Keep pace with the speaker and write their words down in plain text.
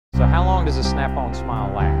So how long does a Snap-on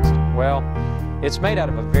Smile last? Well, it's made out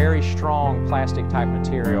of a very strong plastic type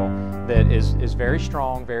material that is very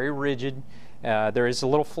strong, very rigid. There is a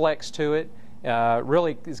little flex to it.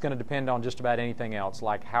 Really is going to depend on just about anything else,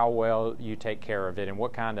 like how well you take care of it and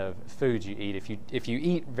what kind of foods you eat. If you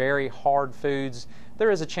eat very hard foods,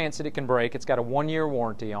 there is a chance that it can break. It's got a 1-year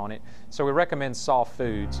warranty on it, so we recommend soft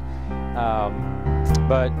foods.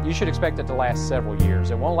 But you should expect it to last several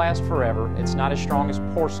years. It won't last forever. It's not as strong as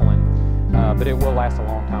porcelain, but it will last a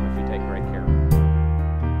long time if you take great care of it.